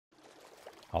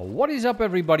What is up,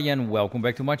 everybody, and welcome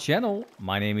back to my channel.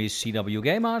 My name is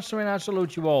ZWGamemaster and I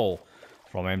salute you all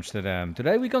from Amsterdam.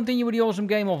 Today we continue with the awesome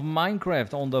game of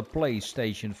Minecraft on the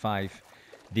PlayStation 5.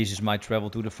 This is my travel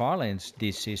to the farlands.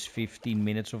 This is 15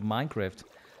 minutes of Minecraft.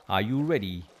 Are you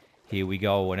ready? Here we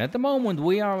go. And at the moment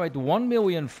we are at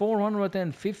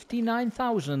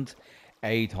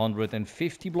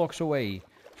 1,459,850 blocks away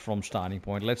from starting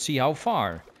point. Let's see how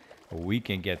far we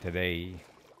can get today.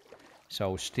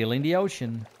 So still in the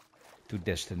ocean to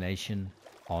destination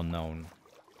unknown.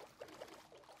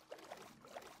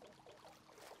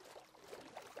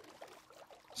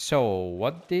 So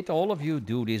what did all of you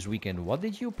do this weekend? What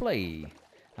did you play?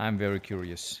 I'm very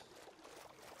curious.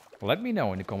 Let me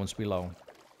know in the comments below.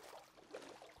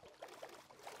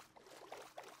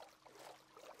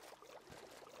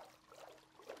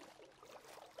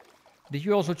 Did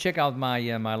you also check out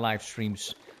my my live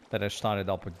streams that I started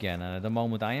up again? And at the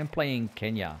moment I am playing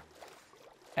Kenya.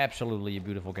 Absolutely a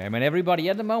beautiful game. And everybody,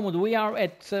 at the moment we are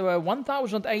at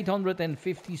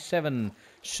 1,857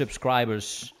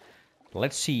 subscribers.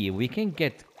 Let's see if we can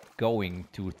get going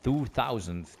to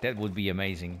 2,000. That would be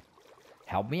amazing.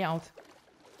 Help me out.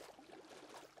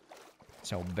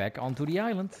 So back onto the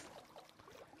island.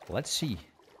 Let's see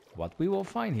what we will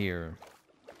find here.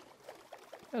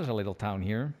 There's a little town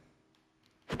here.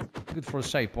 Good for a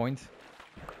save point.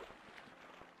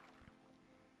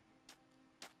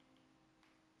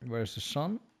 Where's the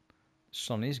sun? The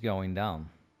sun is going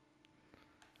down.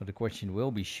 But the question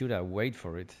will be, should I wait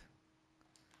for it?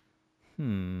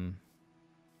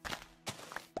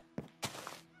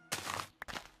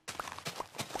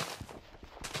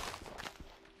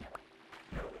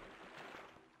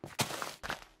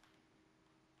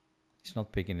 It's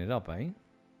not picking it up, eh?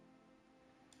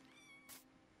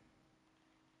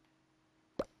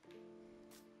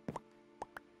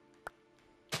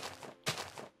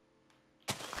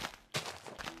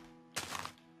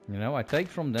 You know, I take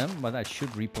from them, but I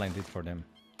should replant it for them.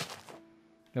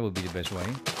 That would be the best way.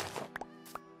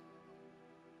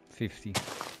 50.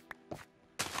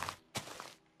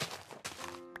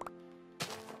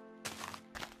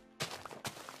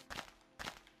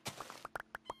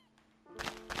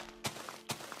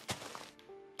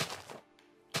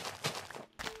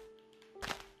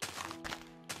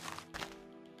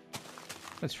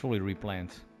 Let's fully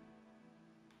replant.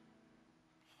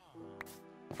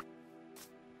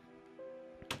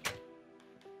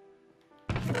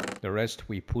 The rest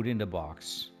we put in the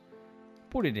box.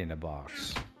 Put it in the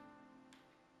box.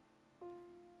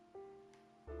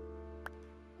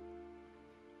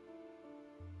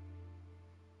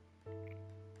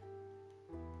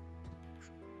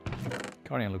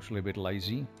 Guardian looks a little bit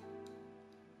lazy.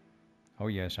 Oh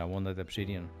yes, I want that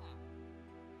obsidian.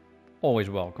 Always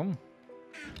welcome.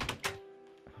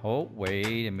 Oh,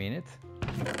 wait a minute.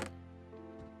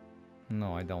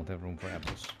 No, I don't have room for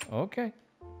apples. Okay.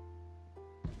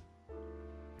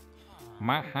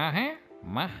 Mahaha,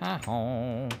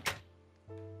 mahaha.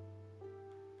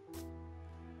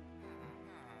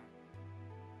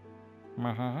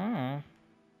 Mahaha.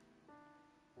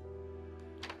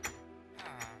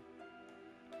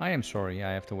 I am sorry,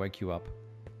 I have to wake you up.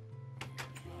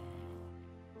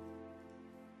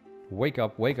 Wake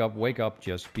up, wake up, wake up,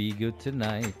 just be good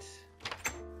tonight.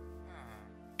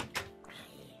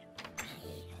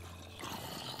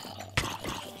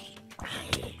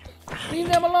 Leave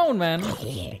them alone, man.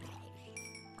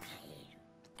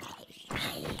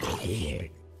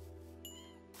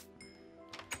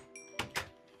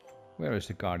 Where is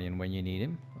the Guardian when you need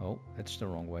him? Oh, that's the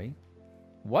wrong way.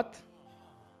 What?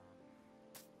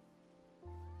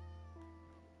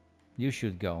 You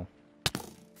should go.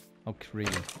 Okay,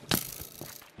 really.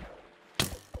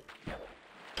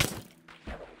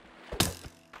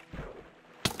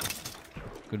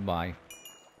 Goodbye.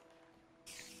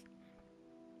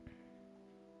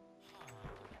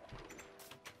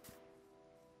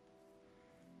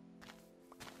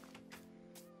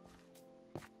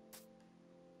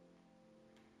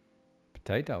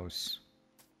 Potatoes.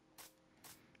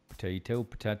 Potato,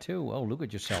 potato. Oh, look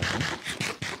at yourself.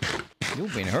 Huh?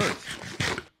 You've been hurt.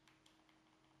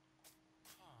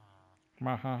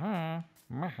 Mahaha,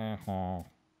 mahaha.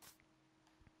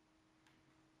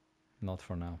 Not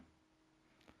for now.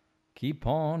 Keep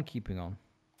on keeping on.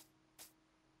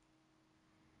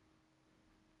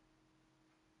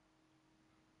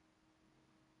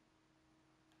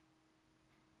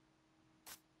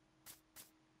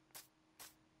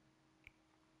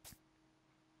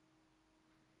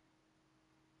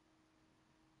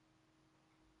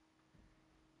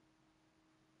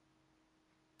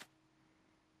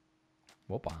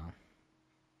 Whoopa.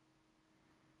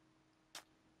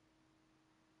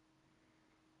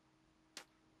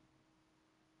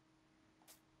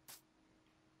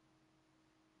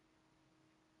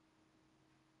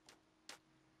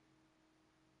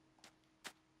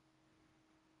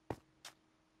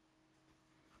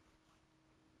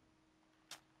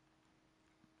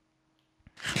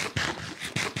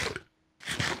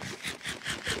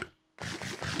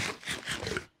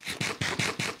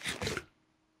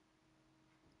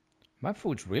 My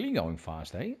food's really going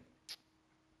fast, eh?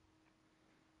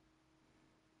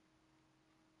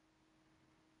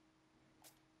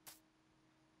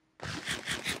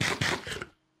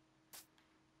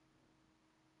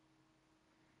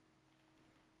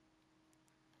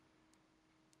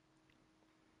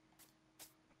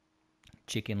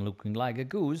 Chicken looking like a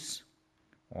goose.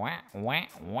 Wah, wah,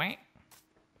 wah.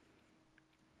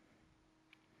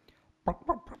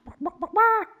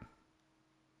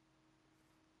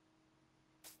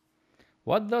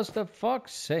 What does the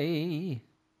fox say?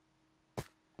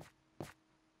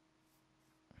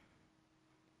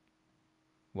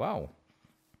 Wow.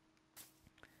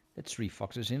 That's 3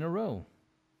 foxes in a row.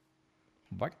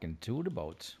 Back into the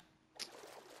boat.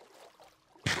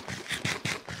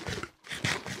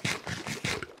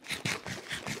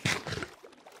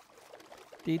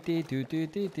 Do da do da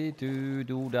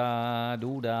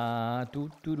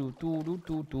do do do do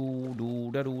do do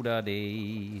do da do da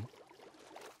day.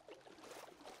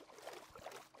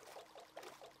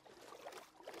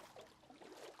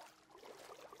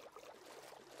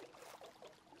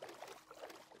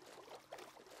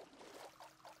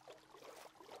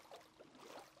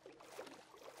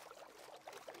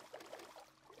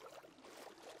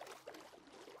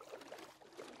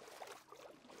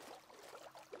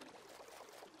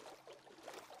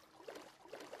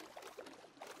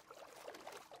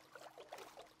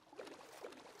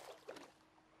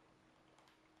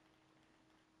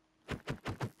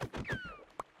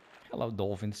 Hello,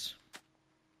 dolphins.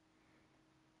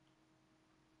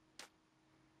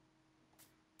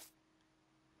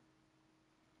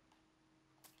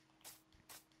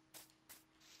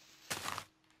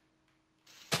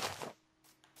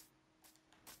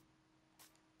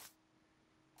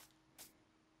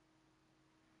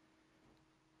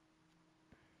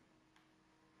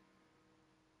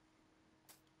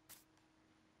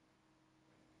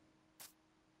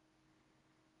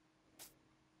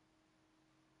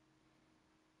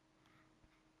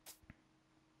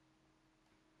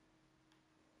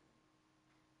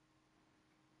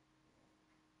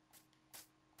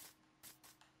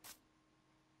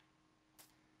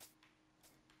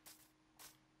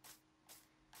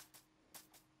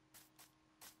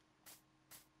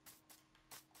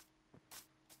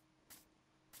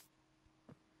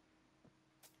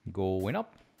 Going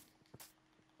up.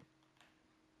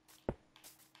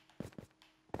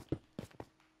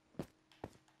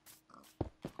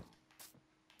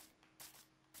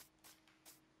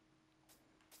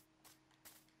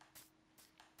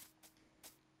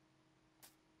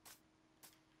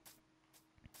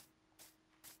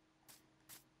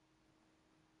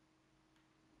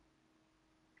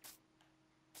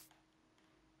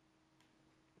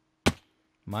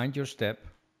 Mind your step.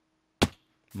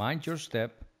 Mind your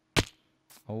step.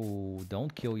 Oh,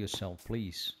 don't kill yourself,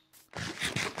 please.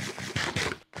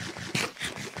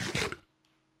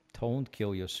 Don't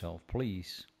kill yourself,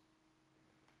 please.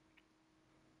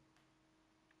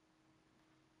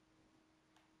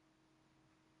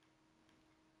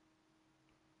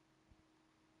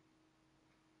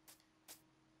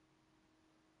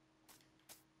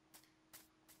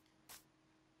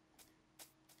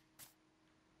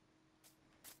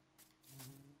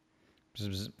 Bzz,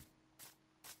 bzz.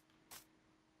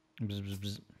 Bzz, bzz,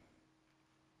 bzz.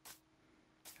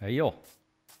 Hey, yo.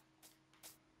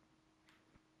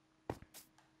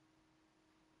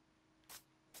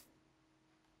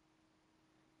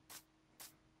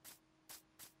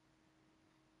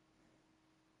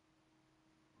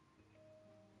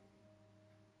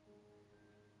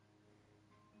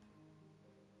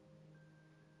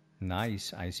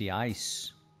 Nice, I see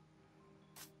ice.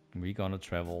 We're gonna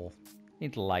travel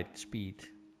at light speed.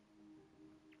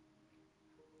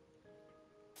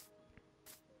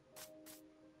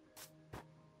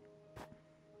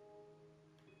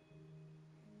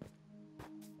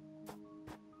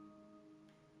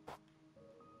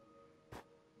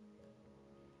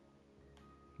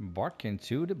 Bark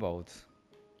into the boat.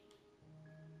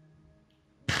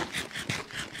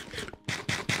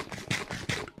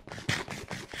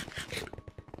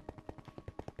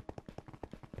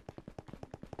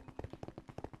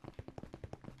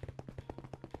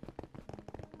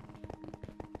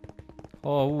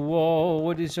 Oh,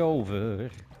 whoa, it is over.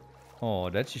 Oh,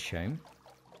 that's a shame.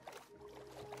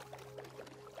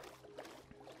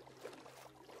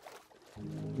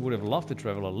 Would have loved to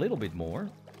travel a little bit more.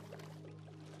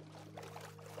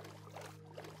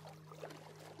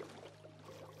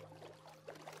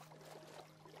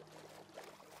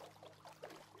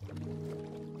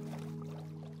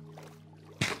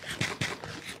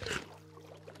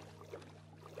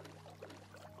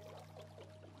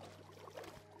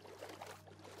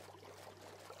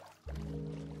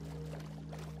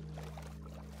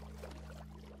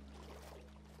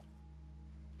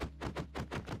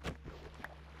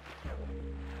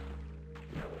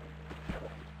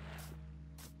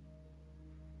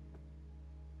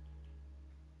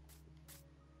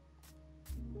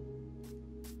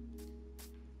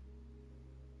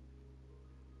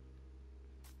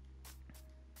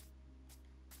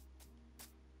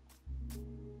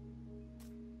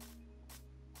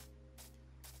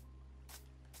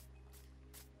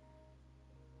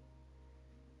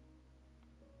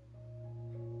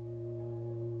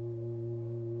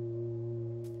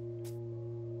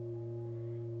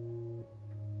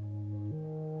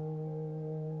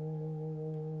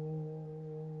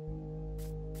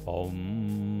 Boom.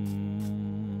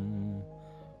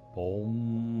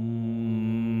 Boom.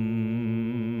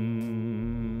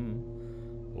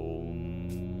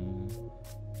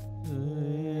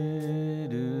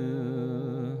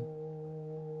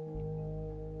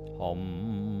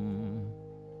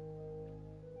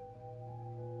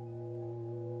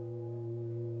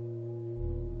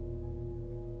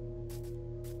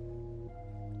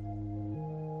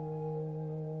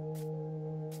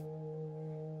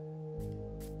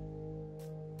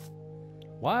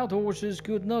 Wild horses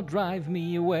could not drive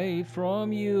me away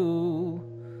from you.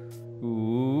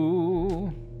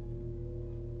 Ooh.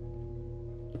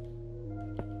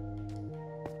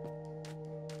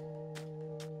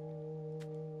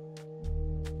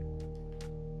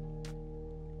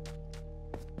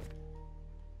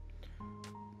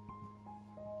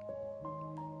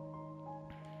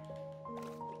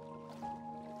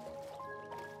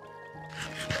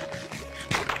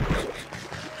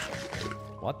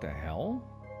 What the hell?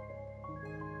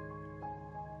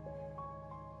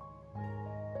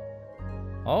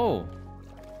 Oh,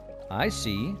 I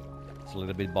see. It's a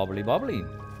little bit bubbly bubbly.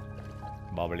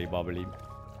 Bubbly bubbly.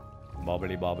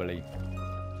 Bubbly bubbly.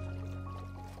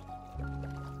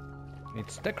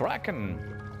 It's the Kraken.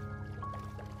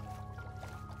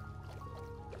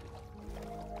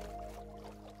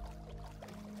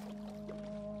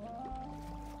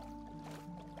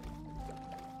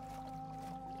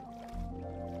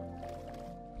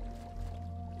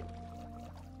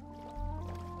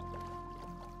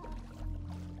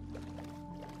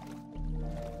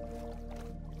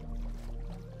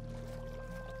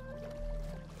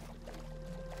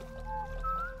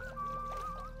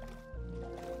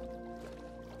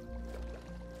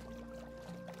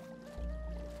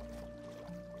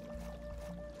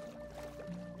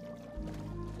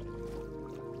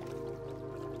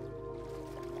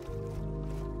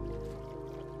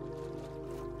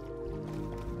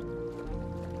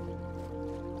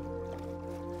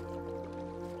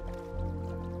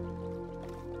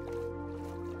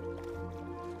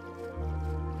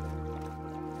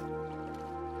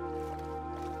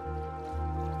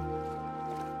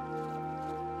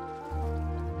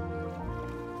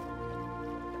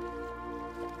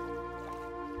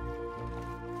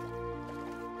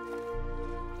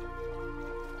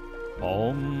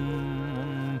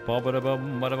 Bum, ba ba da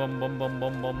bum, ba da bum bum bum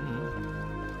bum bum.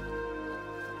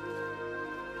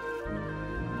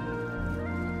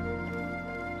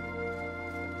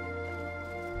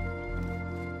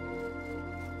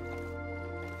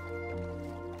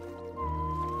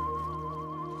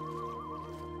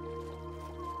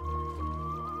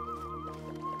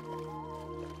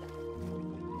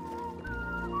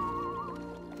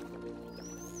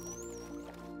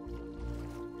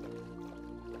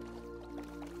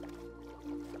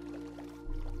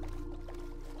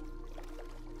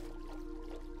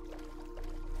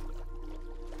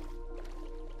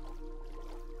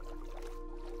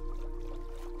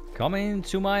 Coming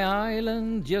to my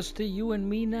island, just you and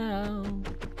me now.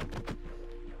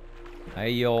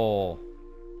 Hey yo.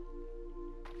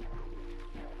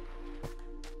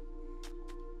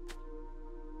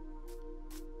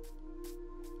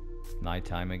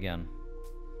 Nighttime again.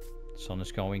 Sun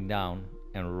is going down,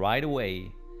 and right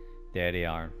away, there they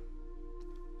are.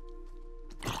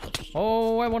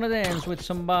 Oh, I wanna dance with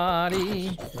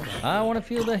somebody. I wanna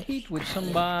feel the heat with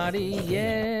somebody,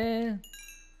 yeah.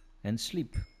 And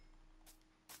sleep.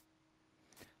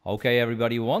 Okay,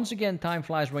 everybody, once again, time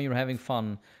flies when you're having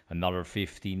fun. Another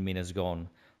 15 minutes gone.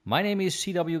 My name is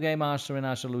ZWGamemaster, and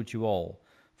I salute you all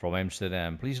from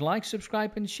Amsterdam. Please like,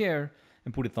 subscribe, and share,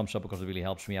 and put a thumbs up because it really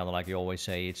helps me out. Like I always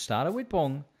say, it started with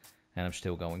Pong, and I'm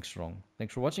still going strong.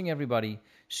 Thanks for watching, everybody.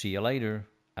 See you later.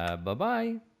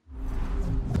 Bye-bye.